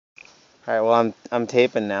All right, well, I'm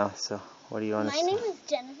taping now, so what do you want to say? My name is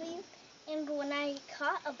Genevieve, and when I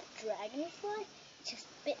caught a dragonfly, it just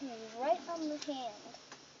bit me right on the hand.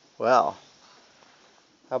 Well,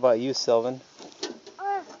 how about you, Sylvan?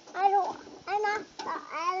 I'm not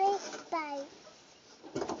any spikes.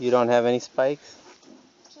 You don't have any spikes?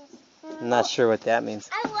 I'm not sure what that means.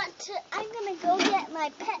 I'm gonna go get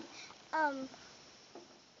my pet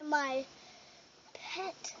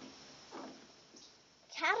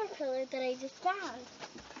caterpillar that I just found.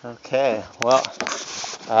 Okay, well,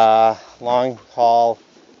 Long Haul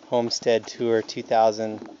Homestead Tour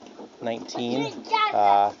 2019.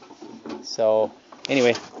 So,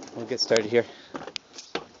 anyway, we'll get started here. I'm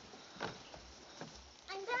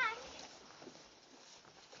back.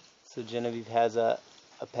 So Genevieve has a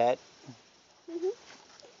pet.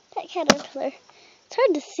 Pet caterpillar. It's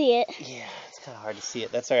hard to see it. Yeah, it's kind of hard to see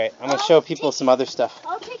it. That's all right. I'm going to show people some other stuff.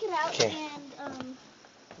 I'll take it out. Okay. And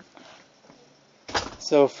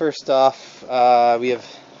So first off, we have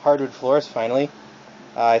hardwood floors finally.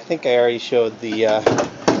 I think I already showed the, I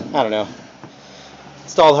don't know,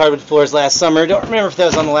 installed hardwood floors last summer. Don't remember if that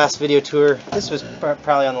was on the last video tour. This was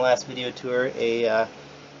probably on the last video tour, the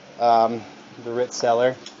Ritz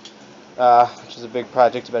cellar, which is a big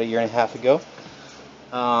project about 1.5 years ago.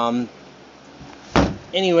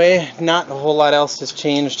 Anyway, not a whole lot else has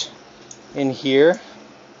changed in here,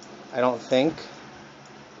 I don't think,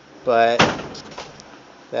 but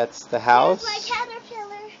that's the house. There's my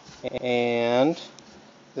caterpillar. And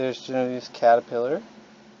there's Genevieve's caterpillar.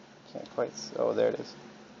 Can't quite see. Oh, there it is.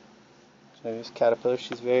 Genevieve's caterpillar.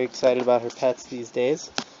 She's very excited about her pets these days.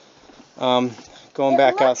 Going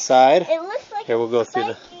back outside. It looks like here, we'll go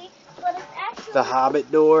through the Hobbit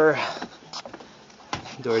door.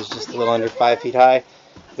 The door is just a little under 5 feet high.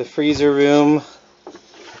 The freezer room.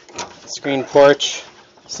 Screen porch.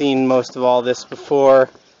 Seen most of all this before.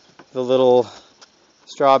 The little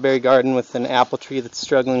strawberry garden with an apple tree that's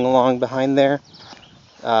struggling along behind there.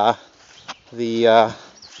 We're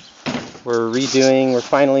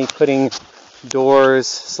finally putting doors,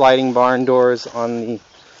 sliding barn doors on the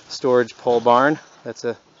storage pole barn. That's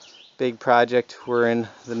a big project we're in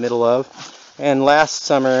the middle of. And last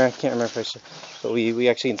summer, I can't remember if I should, but we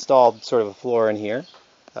actually installed sort of a floor in here,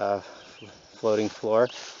 floating floor.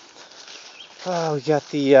 We got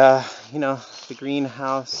the the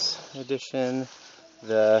greenhouse addition,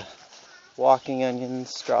 the walking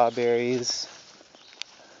onions, strawberries,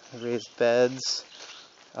 raised beds.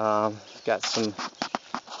 Got some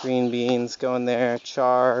green beans going there,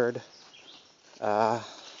 chard,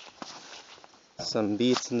 some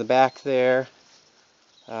beets in the back there,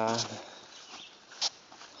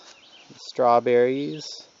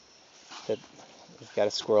 strawberries that we've got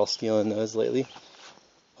a squirrel stealing those lately.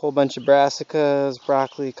 Whole bunch of brassicas,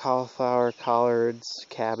 broccoli, cauliflower, collards,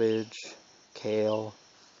 cabbage, kale,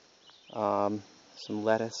 some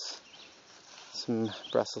lettuce, some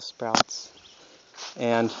Brussels sprouts,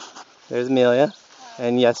 and there's Amelia,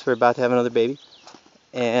 and yes, we're about to have another baby.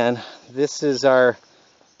 And this is our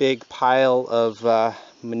big pile of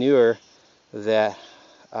manure that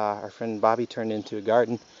our friend Bobby turned into a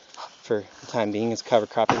garden for the time being. It's cover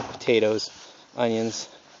cropping potatoes, onions,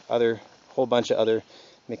 whole bunch of other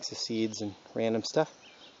mix of seeds and random stuff.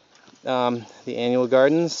 The annual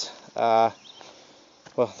gardens, well,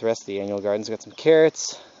 the rest of the annual gardens got some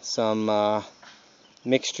carrots, some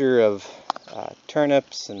mixture of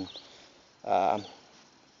turnips, and I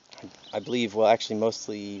believe, well, actually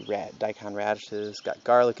mostly daikon radishes. Got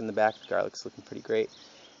garlic in the back. The garlic's looking pretty great.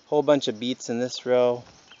 Whole bunch of beets in this row.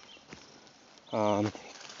 Over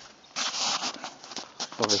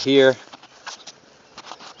here,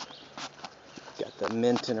 got the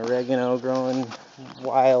mint and oregano growing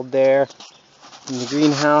wild there. In the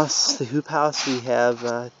greenhouse, the hoop house, we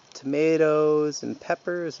have tomatoes and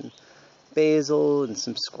peppers and basil and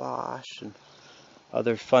some squash and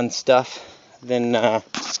other fun stuff. Then,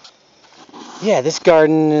 yeah, this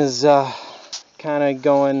garden is kind of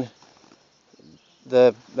going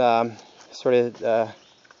the sort of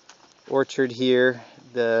orchard here.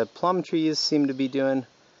 The plum trees seem to be doing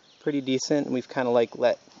pretty decent. We've kind of like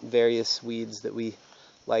let various weeds that we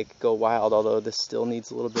like go wild, although this still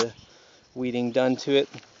needs a little bit of weeding done to it.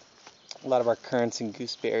 A lot of our currants and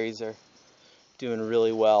gooseberries are doing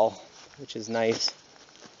really well, which is nice.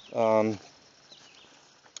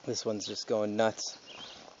 This one's just going nuts.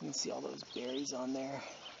 You can see all those berries on there.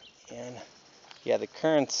 And yeah, the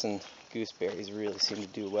currants and gooseberries really seem to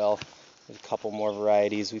do well. There's a couple more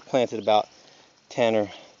varieties. We planted about 10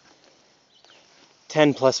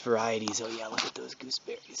 plus varieties. Oh yeah, look at those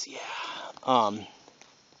gooseberries. Yeah.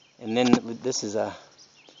 And then this is a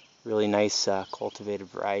really nice cultivated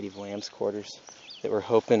variety of lamb's quarters that we're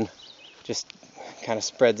hoping just kind of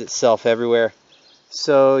spreads itself everywhere.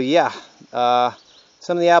 So yeah,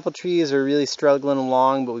 some of the apple trees are really struggling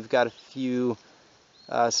along, but we've got a few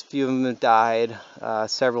of them have died,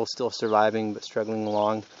 several still surviving but struggling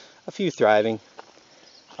along, a few thriving.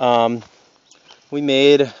 We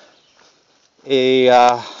made a,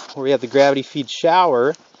 where we have the gravity feed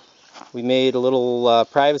shower, we made a little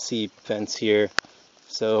privacy fence here.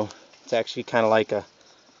 So it's actually kind of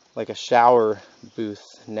like a shower booth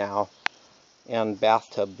now and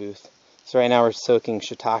bathtub booth. So right now we're soaking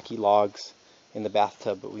shiitake logs in the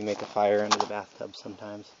bathtub, but we make a fire under the bathtub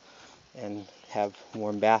sometimes and have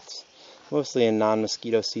warm baths, mostly in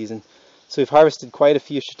non-mosquito season. So we've harvested quite a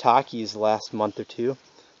few shiitakes the last month or two.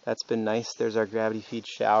 That's been nice. There's our gravity feed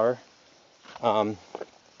shower. More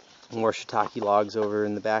shiitake logs over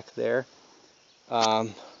in the back there.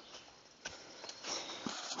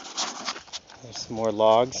 There's some more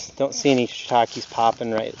logs. Don't see any shiitakes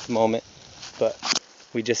popping right at the moment, but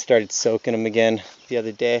we just started soaking them again the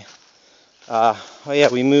other day. Oh yeah,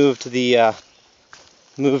 we moved the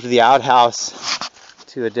outhouse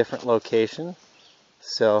to a different location,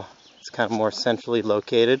 so it's kind of more centrally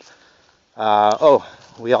located. Oh,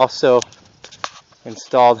 we also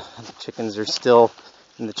installed, the chickens are still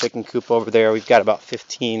in the chicken coop over there. We've got about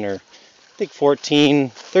 15 or I think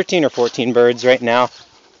 13 or 14 birds right now.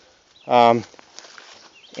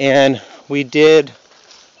 And we did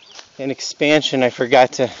an expansion. I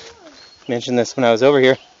forgot to mention this when I was over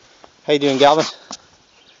here. How you doing, Galvin?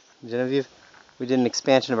 Genevieve? We did an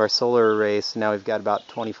expansion of our solar array, so now we've got about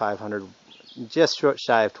 2,500, just short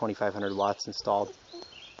shy of 2,500 watts installed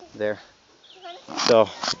there. So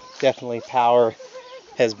definitely power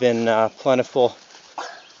has been plentiful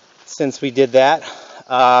since we did that.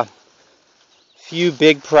 Few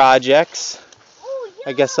big projects.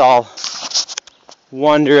 I guess I'll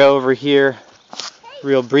wander over here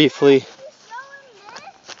real briefly.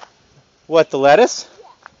 What, the lettuce?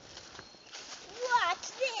 Watch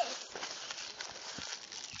this.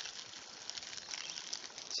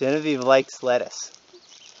 Genevieve likes lettuce.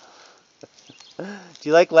 Do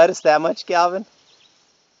you like lettuce that much, Galvin?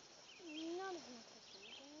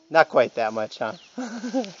 Not quite that much, huh?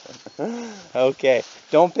 Okay.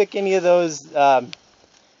 Don't pick any of those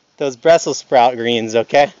Brussels sprout greens,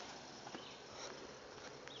 okay?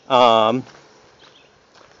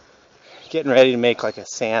 Getting ready to make like a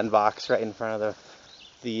sandbox right in front of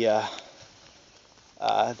the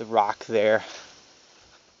rock there.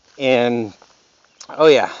 And oh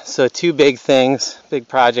yeah, so two big things, big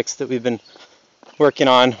projects that we've been working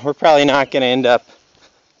on. We're probably not going to end up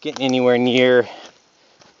getting anywhere near.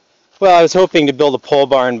 Well, I was hoping to build a pole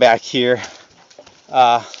barn back here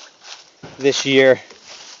this year,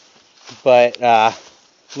 but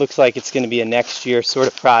looks like it's going to be a next year sort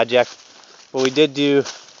of project. But we did do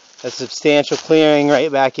a substantial clearing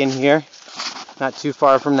right back in here, not too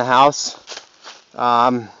far from the house.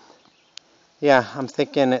 Yeah, I'm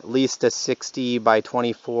thinking at least a 60 by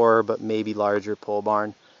 24, but maybe larger pole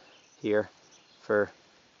barn here for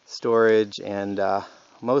storage and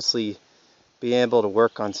mostly being able to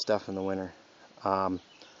work on stuff in the winter.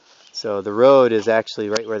 So the road is actually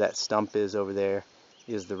right where that stump is over there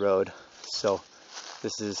is the road. So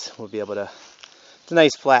this is, we'll be able to, it's a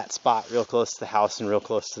nice flat spot real close to the house and real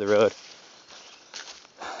close to the road.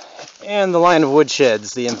 And the line of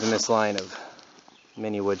woodsheds, the infamous line of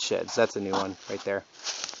mini woodsheds. That's a new one right there.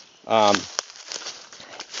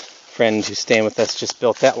 Friend who's staying with us just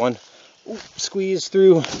built that one. Ooh, squeeze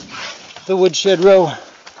through the woodshed row.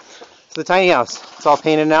 So the tiny house, it's all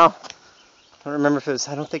painted now. I don't remember if it was,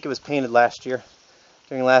 I don't think it was painted last year,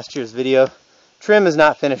 during last year's video. Trim is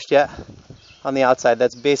not finished yet on the outside.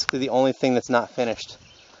 That's basically the only thing that's not finished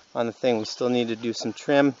on the thing. We still need to do some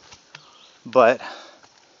trim, but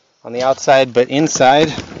on the outside, but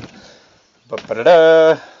inside,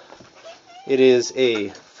 it is a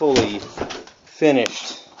fully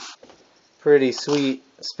finished, pretty sweet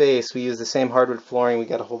space. We use the same hardwood flooring. We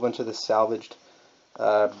got a whole bunch of the salvaged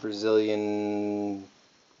Brazilian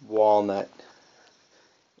walnut,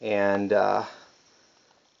 and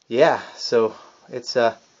yeah, so it's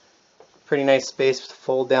a pretty nice space with a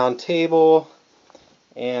fold down table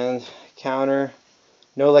and counter.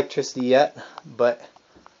 No electricity yet, but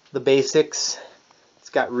the basics. It's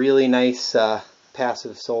got really nice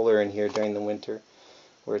passive solar in here during the winter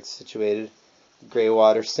where it's situated. The gray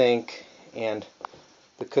water sink and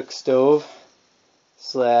the cook stove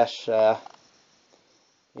slash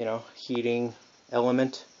heating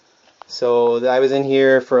element. So I was in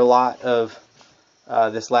here for a lot of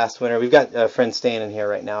this last winter. We've got a friend staying in here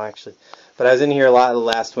right now actually, But I was in here a lot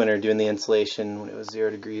last winter doing the insulation when it was 0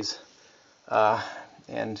 degrees.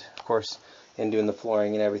 And of course, and doing the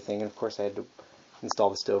flooring and everything. And of course I had to install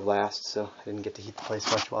the stove last, so I didn't get to heat the place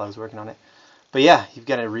much while I was working on it. But yeah, you've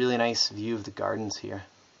got a really nice view of the gardens here.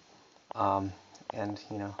 And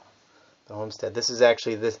you know, the homestead. This is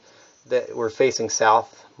actually that we're facing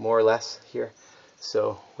south more or less here.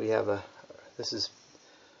 So we have this is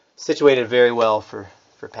situated very well for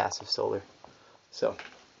passive solar. So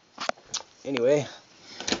anyway,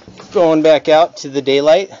 going back out to the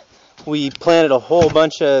daylight, we planted a whole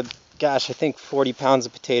bunch of, gosh, I think 40 pounds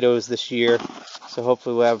of potatoes this year. So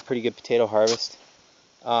hopefully we'll have a pretty good potato harvest.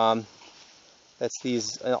 That's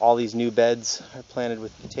all these new beds are planted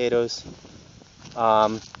with potatoes.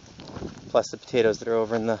 Plus the potatoes that are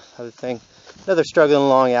over in the other thing. Another struggling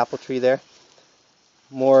along apple tree there.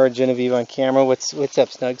 More Genevieve on camera. What's up,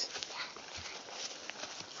 Snugs?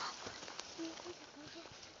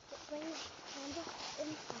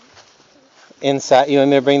 Inside? You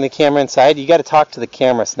want me to bring the camera inside? You got to talk to the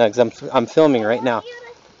camera, Snugs. I'm filming right now. Can you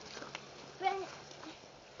bring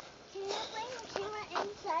the camera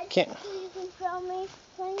inside Can't. so you can film me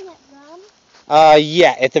playing that drum?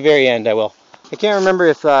 Yeah, at the very end I will. I can't remember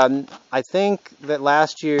if, I think that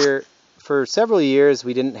last year, for several years,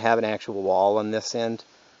 we didn't have an actual wall on this end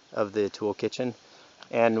of the tool kitchen.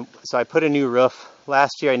 And so I put a new roof.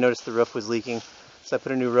 Last year I noticed the roof was leaking, so I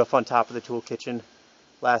put a new roof on top of the tool kitchen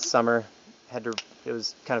last summer. It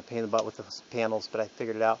was kind of a pain in the butt with the panels, but I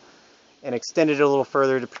figured it out. And extended it a little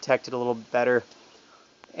further to protect it a little better.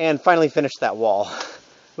 And finally finished that wall,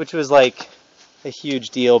 which was like a huge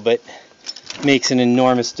deal, but makes an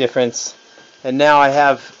enormous difference. And now I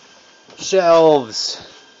have shelves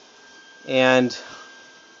and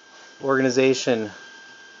organization,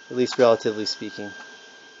 at least relatively speaking.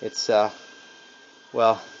 It's,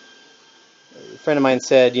 well, a friend of mine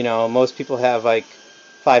said, you know, most people have like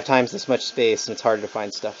 5 times this much space and it's harder to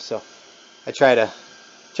find stuff. So I try to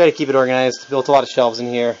keep it organized. Built a lot of shelves in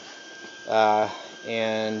here.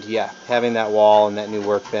 And yeah, having that wall and that new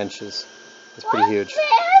workbench is pretty huge.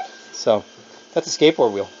 So that's a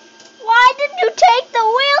skateboard wheel. Why did you take the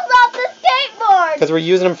wheels off the skateboard? Because we're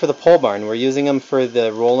using them for the pole barn. We're using them for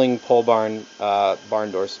the rolling pole barn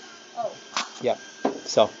barn doors. Oh. Yep.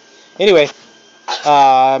 So anyway,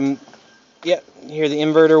 yeah, you hear the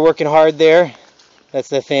inverter working hard there. That's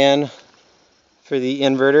the fan for the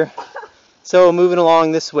inverter. So moving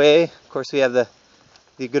along this way, of course we have the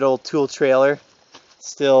good old tool trailer.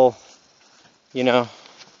 Still, you know,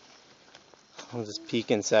 I'll just peek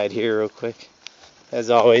inside here real quick. As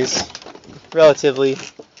always, relatively,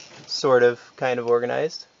 sort of, kind of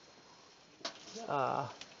organized.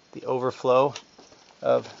 The overflow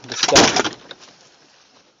of the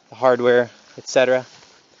stuff, the hardware, etc.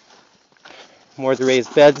 More of the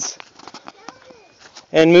raised beds.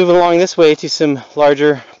 And moving along this way to some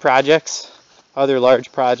larger projects, other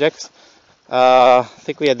large projects. I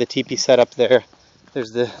think we had the teepee set up there.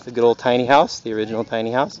 There's the good old tiny house, the original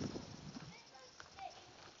tiny house.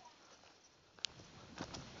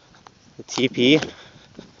 The teepee,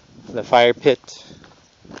 the fire pit.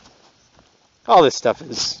 All this stuff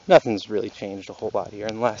nothing's really changed a whole lot here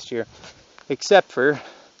in the last year, except for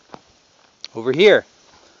over here.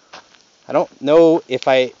 I don't know if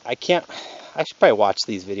I should probably watch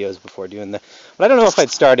these videos before doing but I don't know if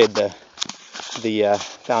I'd started the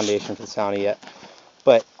foundation for the sauna yet.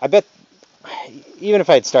 But I bet even if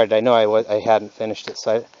I'd started, I know I hadn't finished it.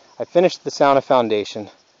 So I finished the sauna foundation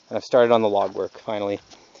and I've started on the log work finally.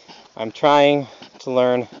 I'm trying to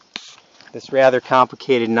learn this rather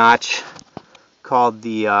complicated notch called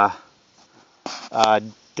the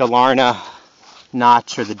Dalarna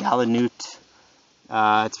notch, or the Dalanut.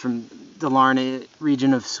 It's from Dalarna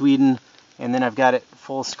region of Sweden, and then I've got it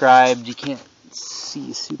full scribed. You can't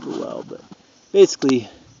see super well, but basically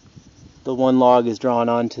the one log is drawn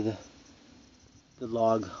onto the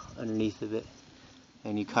log underneath of it,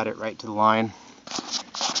 and you cut it right to the line.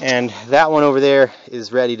 And that one over there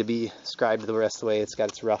is ready to be scribed the rest of the way. It's got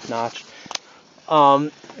its rough notch.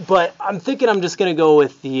 But I'm thinking I'm just going to go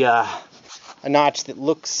with a notch that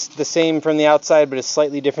looks the same from the outside, but is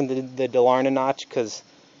slightly different than the Dalarna notch, because,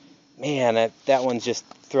 man, that one's just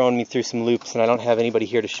throwing me through some loops, and I don't have anybody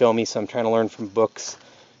here to show me, so I'm trying to learn from books.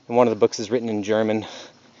 And one of the books is written in German, and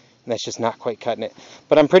that's just not quite cutting it.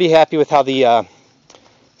 But I'm pretty happy with how the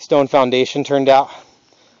stone foundation turned out.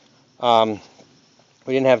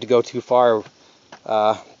 We didn't have to go too far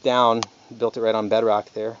down. Built it right on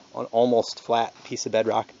bedrock there, on almost flat piece of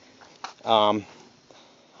bedrock.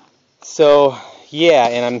 So yeah,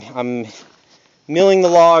 and I'm milling the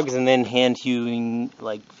logs and then hand hewing,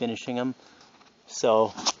 like finishing them.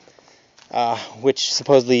 So which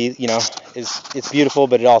supposedly, you know, it's beautiful,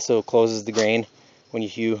 but it also closes the grain when you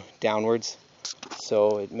hew downwards,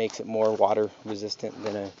 so it makes it more water resistant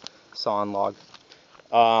than a sawn log.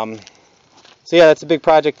 So yeah, that's a big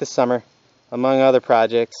project this summer. Among other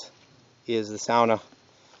projects is the sauna,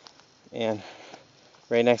 and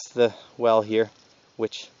right next to the well here,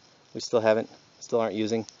 which we still aren't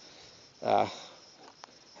using.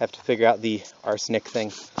 Have to figure out the arsenic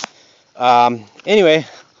thing. Anyway,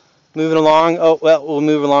 moving along. Oh, well, we'll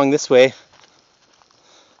move along this way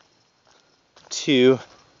to,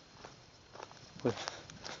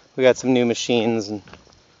 we got some new machines and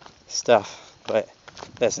stuff, but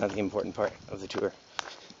that's not the important part of the tour.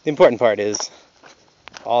 The important part is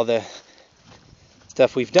all the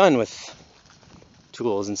stuff we've done with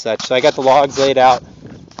tools and such. So I got the logs laid out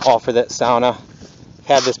all for that sauna. I've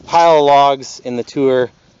had this pile of logs in the tour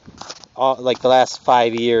like the last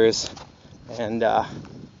 5 years, and now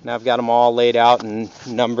I've got them all laid out and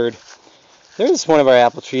numbered. There's one of our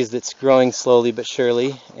apple trees that's growing slowly but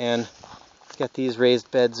surely, and it's got these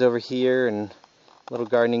raised beds over here and a little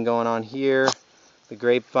gardening going on here. The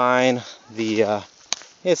grapevine,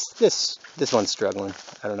 this one's struggling.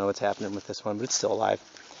 I don't know what's happening with this one, but it's still alive.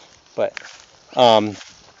 But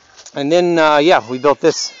and then yeah, we built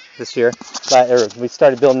this year, or we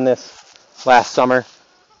started building this last summer.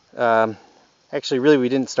 Actually, really, we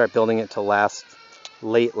didn't start building it till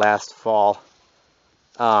late last fall.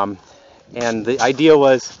 And the idea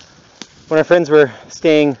was, when our friends were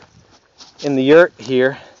staying in the yurt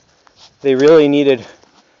here, they really needed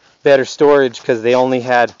better storage because they only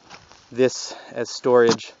had this as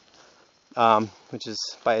storage, which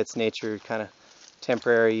is by its nature kind of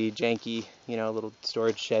temporary, janky, you know, little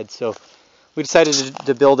storage shed. So we decided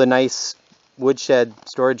to build a nice wood shed,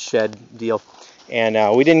 storage shed deal,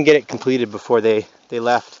 and we didn't get it completed before they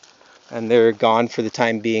left, and they're gone for the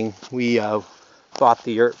time being. We bought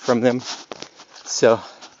the yurt from them, so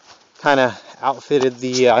kind of outfitted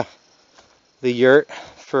the yurt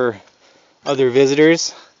for other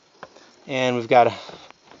visitors, and we've got a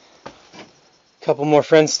couple more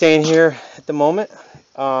friends staying here at the moment.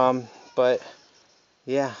 But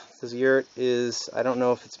yeah, this yurt is, I don't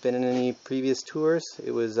know if it's been in any previous tours.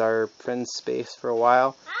 It was our friend's space for a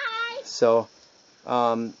while. Hi. So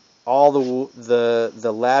all the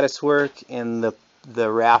lattice work and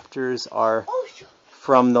the rafters are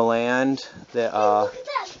from the land that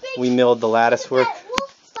we milled the lattice work. That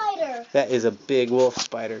wolf spider. That is a big wolf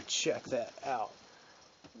spider. Check that out.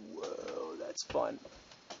 Whoa, that's fun.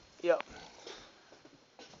 Yep.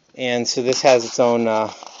 And so this has its own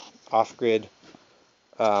off-grid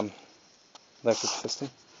electric system,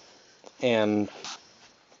 and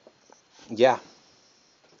yeah,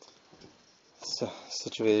 so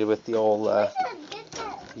situated with the old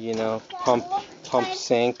you know, pump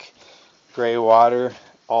sink, gray water,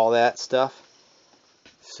 all that stuff.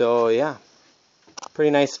 So yeah,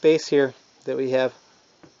 pretty nice space here that we have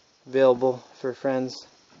available for friends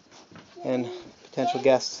and potential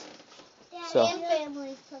guests. So, and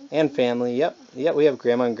family. and family, yep. Yeah, we have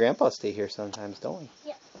Grandma and Grandpa stay here sometimes, don't we?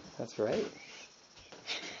 Yep. That's right.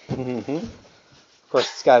 Of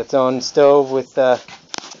course, it's got its own stove with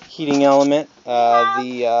heating element.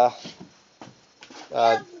 We have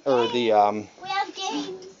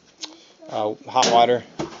games. Hot water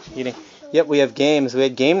heating. Yep, we have games. We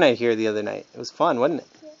had game night here the other night. It was fun, wasn't it?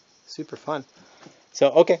 Yeah. Super fun. So,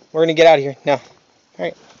 okay, we're going to get out of here now. All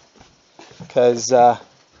right. Because What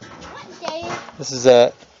day? this is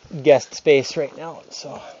a guest space right now.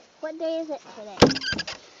 So, What day is it today?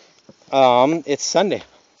 it's Sunday.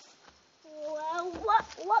 Well, what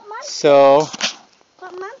month? So,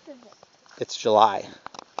 What month is it? it's July.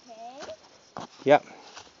 Okay. Yep.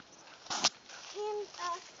 And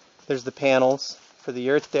There's the panels for the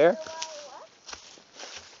yurt there. July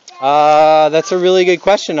what? That's a really good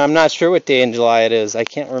question. I'm not sure what day in July it is. I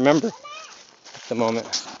can't remember at the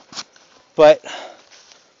moment. But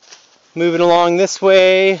moving along this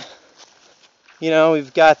way, you know,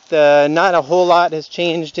 we've got not a whole lot has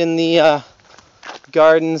changed in the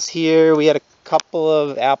gardens here. We had a couple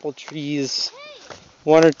of apple trees,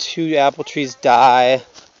 1 or 2 apple trees die.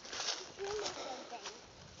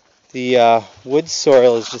 The wood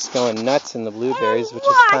sorrel is just going nuts in the blueberries, which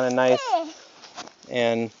is kind of nice.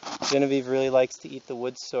 And Genevieve really likes to eat the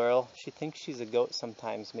wood sorrel. She thinks she's a goat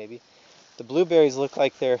sometimes, maybe. The blueberries look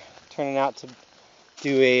like they're turning out to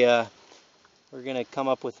do a, we're going to come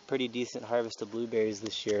up with a pretty decent harvest of blueberries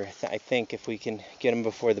this year, I think, if we can get them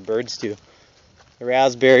before the birds do. The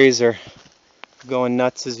raspberries are going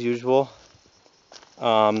nuts as usual.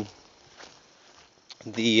 The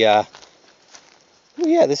Oh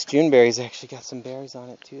yeah, this Juneberry's actually got some berries on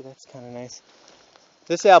it too. That's kind of nice.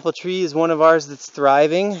 This apple tree is one of ours that's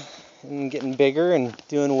thriving and getting bigger and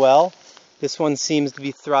doing well. This one seems to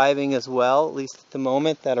be thriving as well, at least at the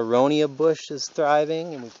moment. That aronia bush is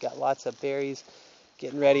thriving, and we've got lots of berries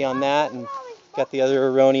getting ready on that. And got the other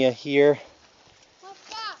aronia here.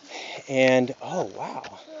 And oh wow,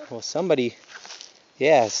 well somebody,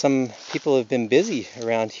 yeah, some people have been busy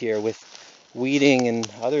around here with weeding and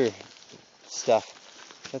other stuff.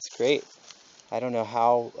 That's great. I don't know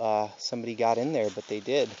how somebody got in there, but they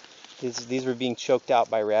did. These were being choked out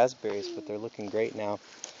by raspberries, but they're looking great now.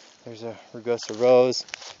 There's a rugosa rose.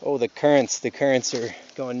 Oh, the currants are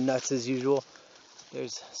going nuts as usual.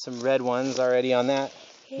 There's some red ones already on that.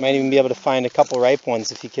 Might even be able to find a couple ripe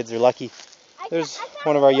ones if you kids are lucky. There's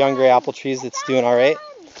one of our younger apple trees that's doing all right.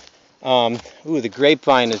 Ooh, the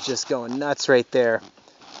grapevine is just going nuts right there.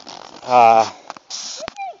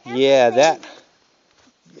 Yeah,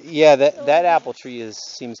 that apple tree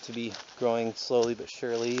seems to be growing slowly but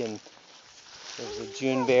surely. And there's a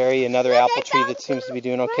Juneberry, another apple tree that seems to be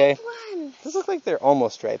doing okay. Those look like they're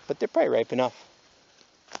almost ripe, but they're probably ripe enough.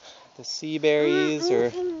 The sea berries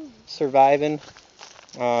are surviving.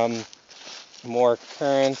 More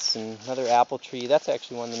currants and another apple tree. That's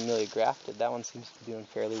actually one that Amelia grafted. That one seems to be doing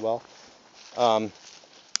fairly well. More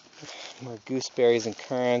gooseberries and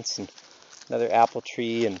currants and another apple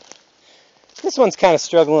tree. And this one's kind of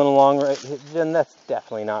struggling along. Right, then that's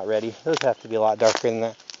definitely not ready. Those have to be a lot darker than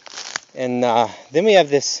that. And then we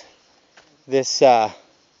have this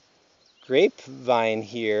grapevine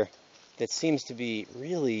here that seems to be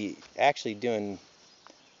really actually doing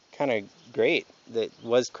kind of great. That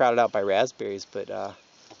was crowded out by raspberries, but I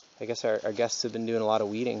guess our guests have been doing a lot of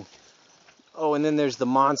weeding. Oh, and then there's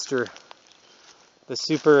the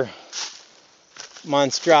super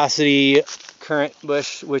monstrosity currant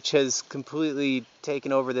bush, which has completely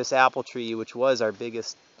taken over this apple tree, which was our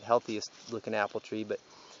biggest, healthiest looking apple tree. But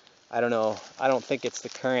I don't know. I don't think it's the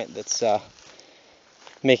currant that's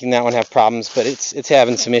making that one have problems, but it's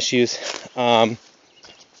having some issues.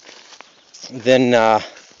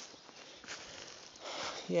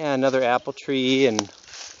 Yeah, another apple tree and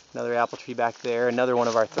another apple tree back there. Another one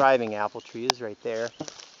of our thriving apple trees right there,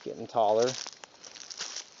 getting taller.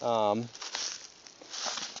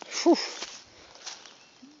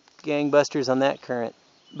 Gangbusters on that currant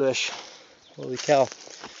bush. Holy cow.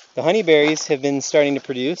 The honeyberries have been starting to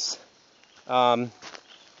produce. We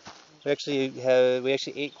actually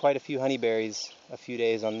ate quite a few honeyberries a few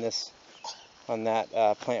days on that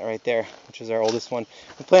plant right there, which is our oldest one.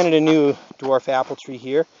 We planted a new dwarf apple tree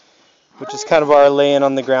here, which is kind of our laying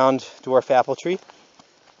on the ground dwarf apple tree.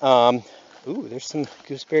 Ooh, there's some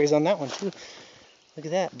gooseberries on that one too. Look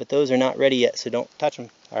at that, but those are not ready yet, so don't touch them,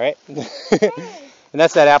 all right? And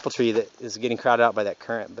that's that apple tree that is getting crowded out by that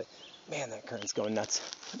currant, but man, that currant's going nuts.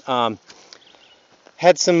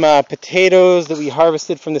 Had some potatoes that we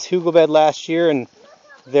harvested from this hugel bed last year, and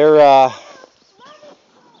they're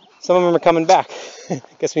some of them are coming back.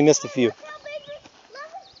 Guess we missed a few.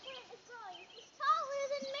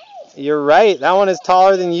 You're right, that one is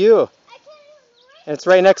taller than you. And it's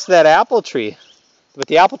right next to that apple tree. But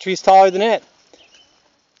the apple tree's taller than it.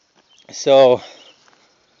 So,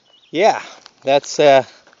 yeah, that's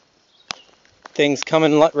things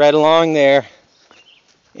coming right along there.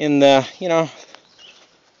 In the,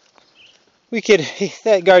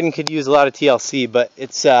 that garden could use a lot of TLC, but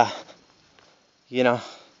it's,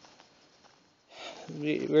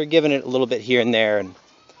 we're giving it a little bit here and there. And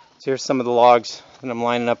so here's some of the logs that I'm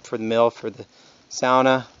lining up for the mill for the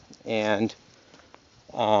sauna. And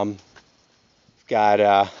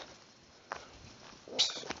got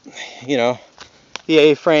the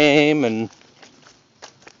A-frame and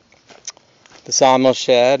the sawmill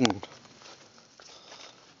shed. And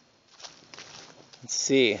let's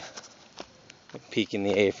see, I'm peeking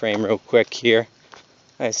the A-frame real quick here.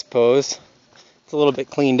 I suppose it's a little bit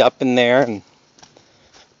cleaned up in there, and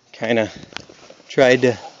kind of tried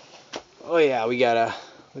to, oh yeah, we got a,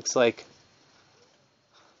 looks like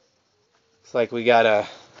we got a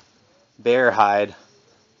bear hide,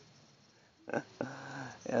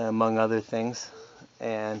 among other things,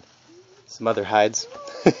 and some other hides.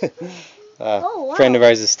 A friend of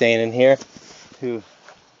ours is staying in here who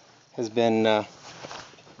has been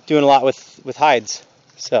doing a lot with hides.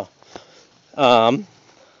 So,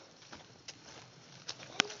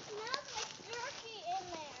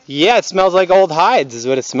 yeah, it smells like old hides is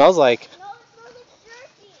what it smells like. No, it smells like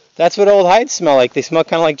jerky. That's what old hides smell like. They smell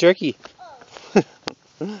kind of like jerky.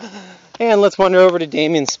 And let's wander over to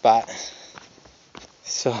Damien's spot.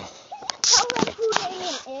 So, who Damien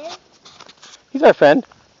is? He's our friend.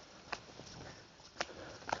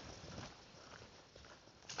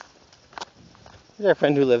 He's our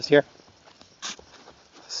friend who lives here.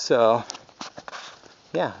 So,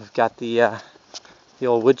 yeah, we've got the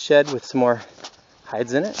old woodshed with some more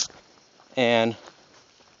hides in it, and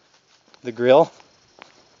the grill.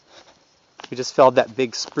 We just felled that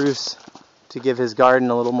big spruce to give his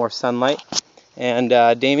garden a little more sunlight, and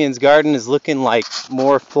Damien's garden is looking like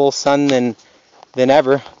more full sun than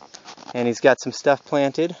ever, and he's got some stuff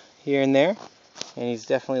planted here and there, and he's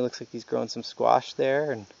definitely looks like he's growing some squash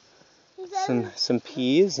there and some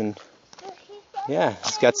peas, and yeah,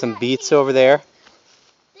 he's got some beets over there.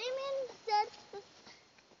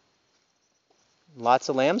 Lots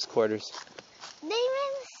of lamb's quarters.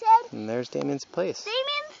 And there's Damien's place.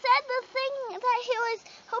 Damien said the thing that he was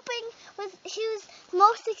hoping he was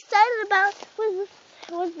most excited about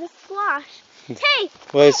was the squash. Hey!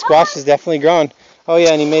 Well, his squash is definitely growing. Oh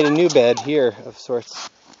yeah, and he made a new bed here of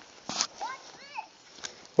sorts.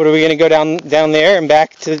 What, are we going to go down there and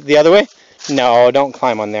back to the other way? No, don't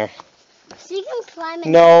climb on there. She can climb it.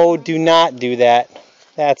 No, do not do that.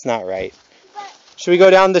 That's not right. Should we go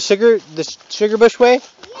down the sugar bush way? Yeah,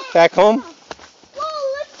 back home? Whoa,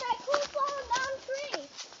 look, that cool fallen down tree.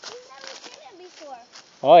 We've never seen it before.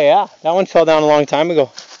 Oh yeah, that one fell down a long time ago. I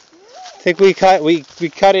think we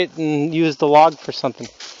cut it and used the log for something.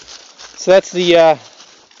 So that's the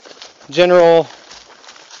general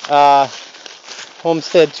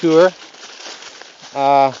homestead tour. Boy,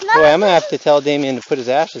 I'm gonna have to tell Damien to put his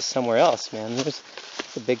ashes somewhere else, man. There's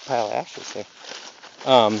a big pile of ashes there.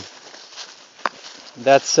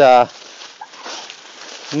 That's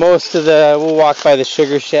most of the. We'll walk by the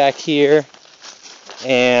sugar shack here,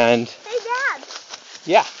 and hey, Dad.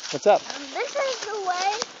 Yeah, what's up? This is the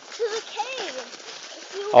way to the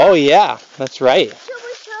cave. Oh yeah, that's right. Should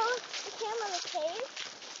we show the camera the cave?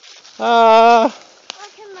 Or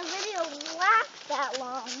can the video last that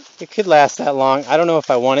long? It could last that long. I don't know if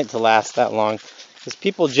I want it to last that long, because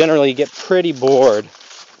people generally get pretty bored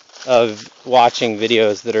of watching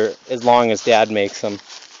videos that are as long as Dad makes them.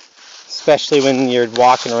 Especially when you're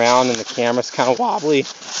walking around and the camera's kind of wobbly.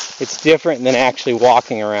 It's different than actually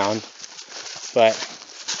walking around. But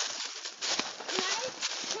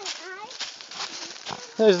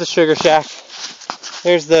there's the sugar shack.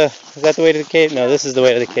 Is that the way to the cave? No, this is the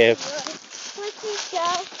way to the cave.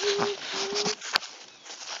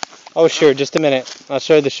 Oh sure, just a minute. I'll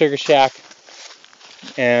show you the sugar shack.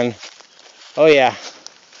 And oh yeah,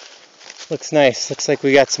 looks nice. Looks like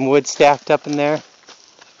we got some wood stacked up in there,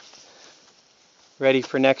 ready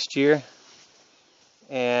for next year.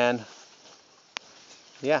 And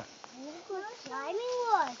yeah.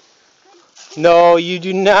 No, you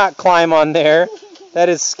do not climb on there. That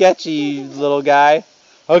is sketchy, little guy.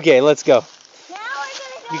 Okay, let's go.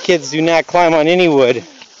 You kids do not climb on any wood.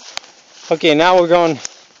 Okay, now we're going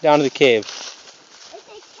down to the cave. It's a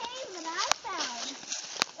cave that I found.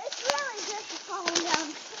 It's really just a falling down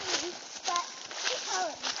tree, but we call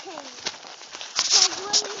it a cave. Because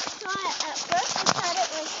when we saw it at first, we thought it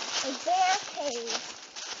was a bear cave.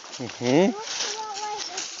 Mm-hmm. There's a whole bunch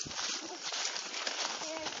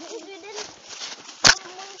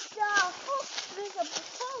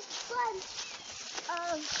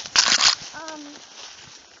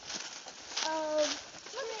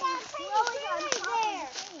look at that growing on top there.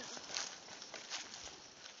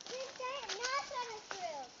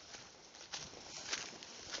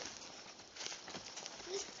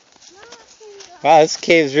 Wow, this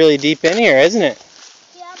cave's really deep in here, isn't it?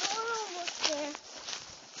 Yeah,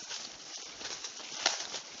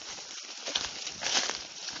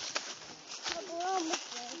 but we're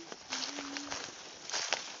almost there.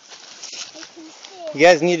 You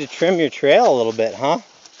guys need to trim your trail a little bit, huh?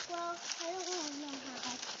 Well, I don't really know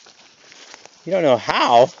how. You don't know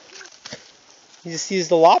how? You just use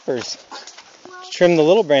the loppers to trim the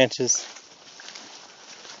little branches.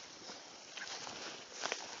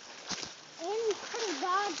 And pretty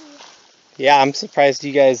dodgy. Yeah, I'm surprised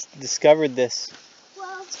you guys discovered this.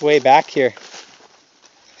 Well, It's way back here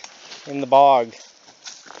in the bog.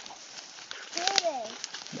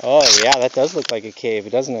 Oh yeah, that does look like a cave,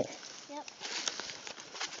 doesn't it? Yep.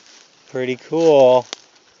 Pretty cool.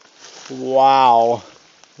 Wow.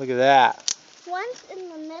 Look at that. Once in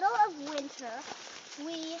the middle of winter,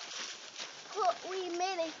 we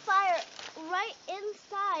made a fire right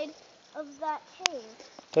inside of that cave.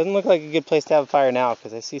 Doesn't look like a good place to have a fire now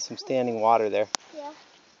because I see some standing water there. Yeah.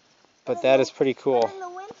 But that is pretty cool. But in the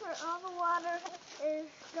winter, all the water is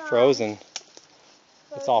gone. Frozen.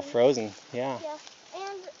 It's all frozen. Yeah. Yeah.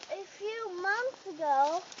 And a few months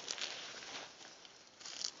ago,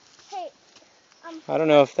 hey, I don't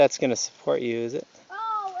know if that's going to support you, is it?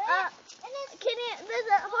 oh, there's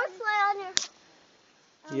a horsefly on your.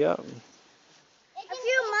 Yep.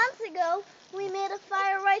 lit a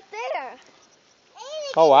fire right there.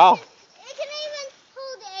 Oh, wow. It can even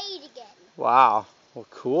hold 8 again. Wow. Well,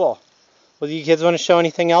 cool. Well, do you kids want to show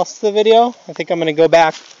anything else to the video? I think I'm going to go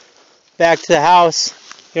back to the house.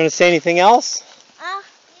 You want to say anything else? Yeah.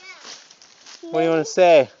 What do you want to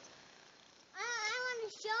say? I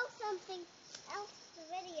want to show something else to the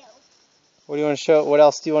video. What do you want to show? What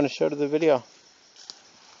else do you want to show to the video?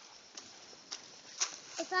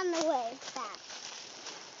 It's on the way back.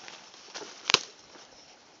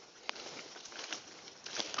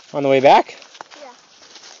 On the way back?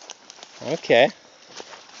 Yeah. Okay.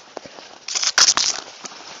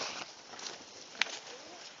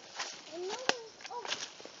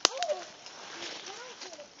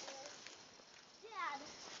 Dad,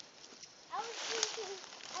 I was thinking,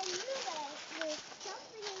 I knew that there was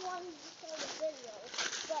something I wanted to show the video,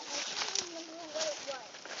 but I couldn't remember what it was.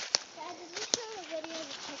 Dad, did you show the video of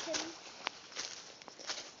the chickens?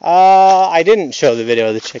 I didn't show the video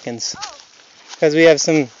of the chickens because we have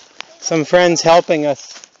some friends helping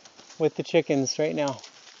us with the chickens right now.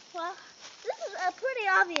 Well, this is a pretty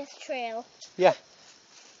obvious trail. Yeah.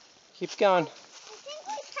 Keep going. I think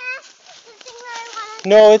we passed the thing that I wanted.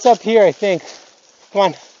 No, it's up here, I think. Come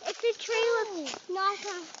on. It's a tree with moss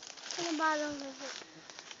on the bottom of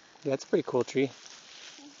it. Yeah, it's a pretty cool tree.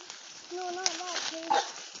 No, not that tree.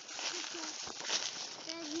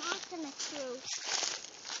 There's moss in the tree.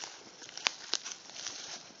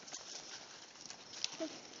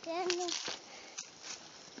 There it is.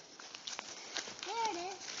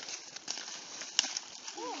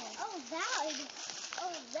 Oh, that.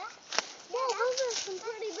 Oh, that. Yeah, those are some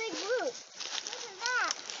pretty big roots. Look at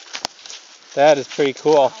that. That is pretty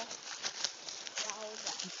cool. Wow.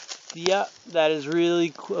 Yeah, that is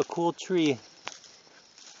really a cool tree.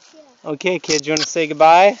 Yeah. Okay, kids, you want to say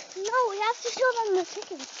goodbye? No, we have to show them the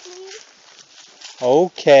chickens, please.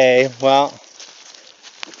 Okay, well,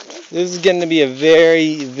 this is going to be a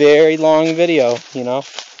very, very long video, you know.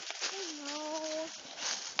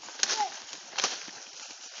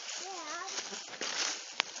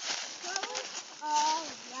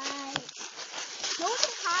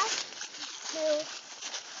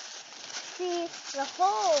 See the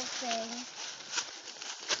whole thing.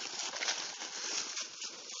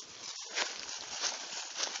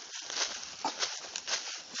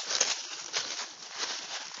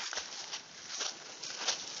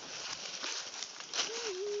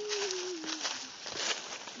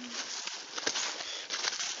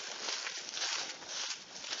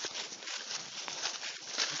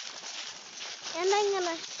 And I'm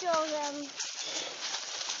gonna show them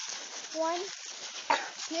one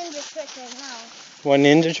ninja trick right now. One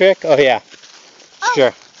ninja trick? Oh, yeah. Oh,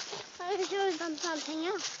 Sure. I'm gonna show them something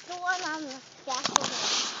else. The one on the scaffolding.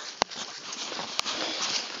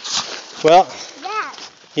 Well, That.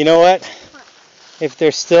 you know what? If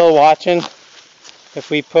they're still watching, if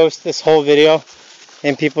we post this whole video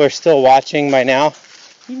and people are still watching by now,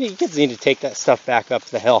 you kids need to take that stuff back up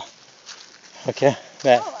the hill. Okay?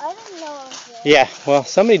 That. Oh, I didn't know it was there. Yeah, well,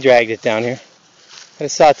 somebody dragged it down here. I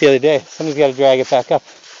just saw it the other day. Somebody's got to drag it back up.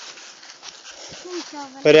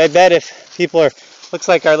 But I bet if people are, looks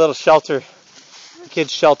like our little shelter, the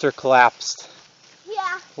kids' shelter collapsed.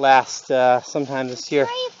 Yeah. Last, sometime this year.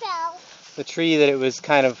 Tree fell. The tree that it was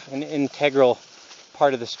kind of an integral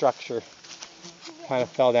part of the structure kind of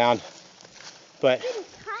fell down. But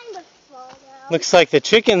Kind of fall down. looks like the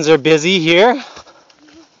chickens are busy here.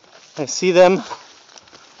 I see them.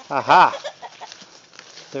 Aha.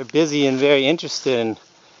 They're busy and very interested in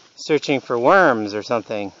searching for worms or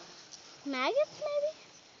something. Maggots, maybe?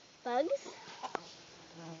 Bugs?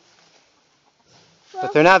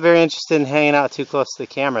 But they're not very interested in hanging out too close to the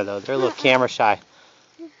camera, though. They're a little camera shy.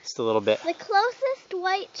 Just a little bit. The closest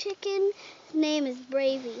white chicken's name is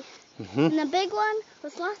Bravey. And the big one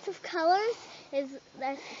with lots of colors is,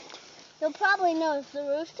 you'll probably know, is the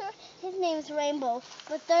rooster. His name is Rainbow.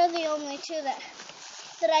 But they're the only two that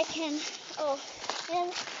I can. Oh,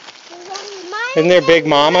 and there's only mine. Isn't there Big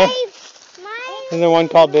Mama? Mine. Isn't there one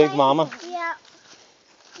called Big Mama? Yeah.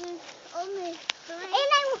 There's only 3. And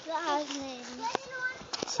I forgot his name.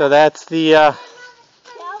 So that's the,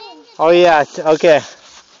 oh yeah, okay.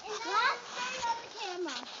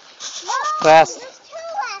 Last. There's 2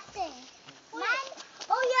 last things. One,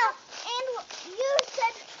 oh yeah, and you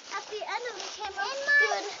said at the end of the camera you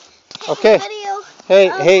would take Okay. a video.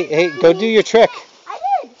 Hey, go do your trick. I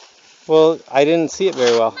did. Well, I didn't see it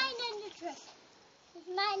very well. My ninja trick. It's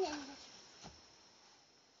my ninja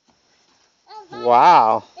trick.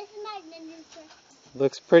 Wow. It's my ninja trick.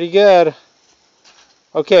 Looks pretty good.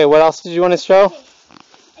 Okay, what else did you want to show? Okay.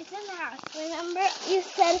 It's in the house. Remember you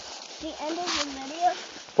said at the end of the video?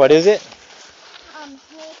 What is it?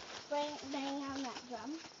 bang on that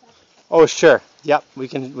drum. Oh, sure. Yep, we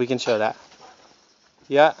can show that.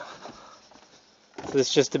 Yeah. So this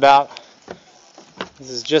is just about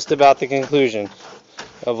the conclusion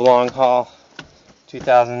of Long Haul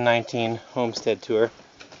 2019 Homestead Tour.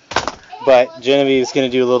 But Genevieve's going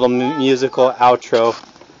to do a little musical outro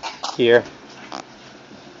here.